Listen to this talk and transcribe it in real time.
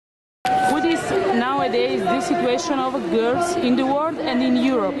the situation of girls in the world and in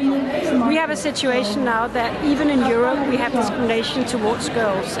Europe? We have a situation now that even in Europe we have discrimination towards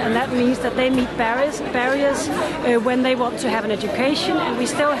girls, and that means that they meet barriers when they want to have an education, and we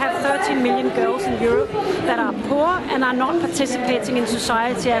still have 13 million girls in Europe that are poor and are not participating in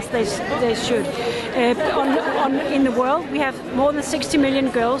society as they should. In the world we have more than 60 million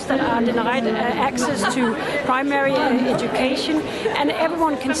girls that are denied access to primary education, and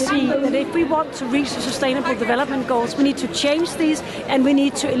everyone can see that if we want to reach the Sustainable Development Goals, we need to change these and we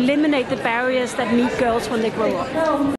need to eliminate the barriers that meet girls when they grow up.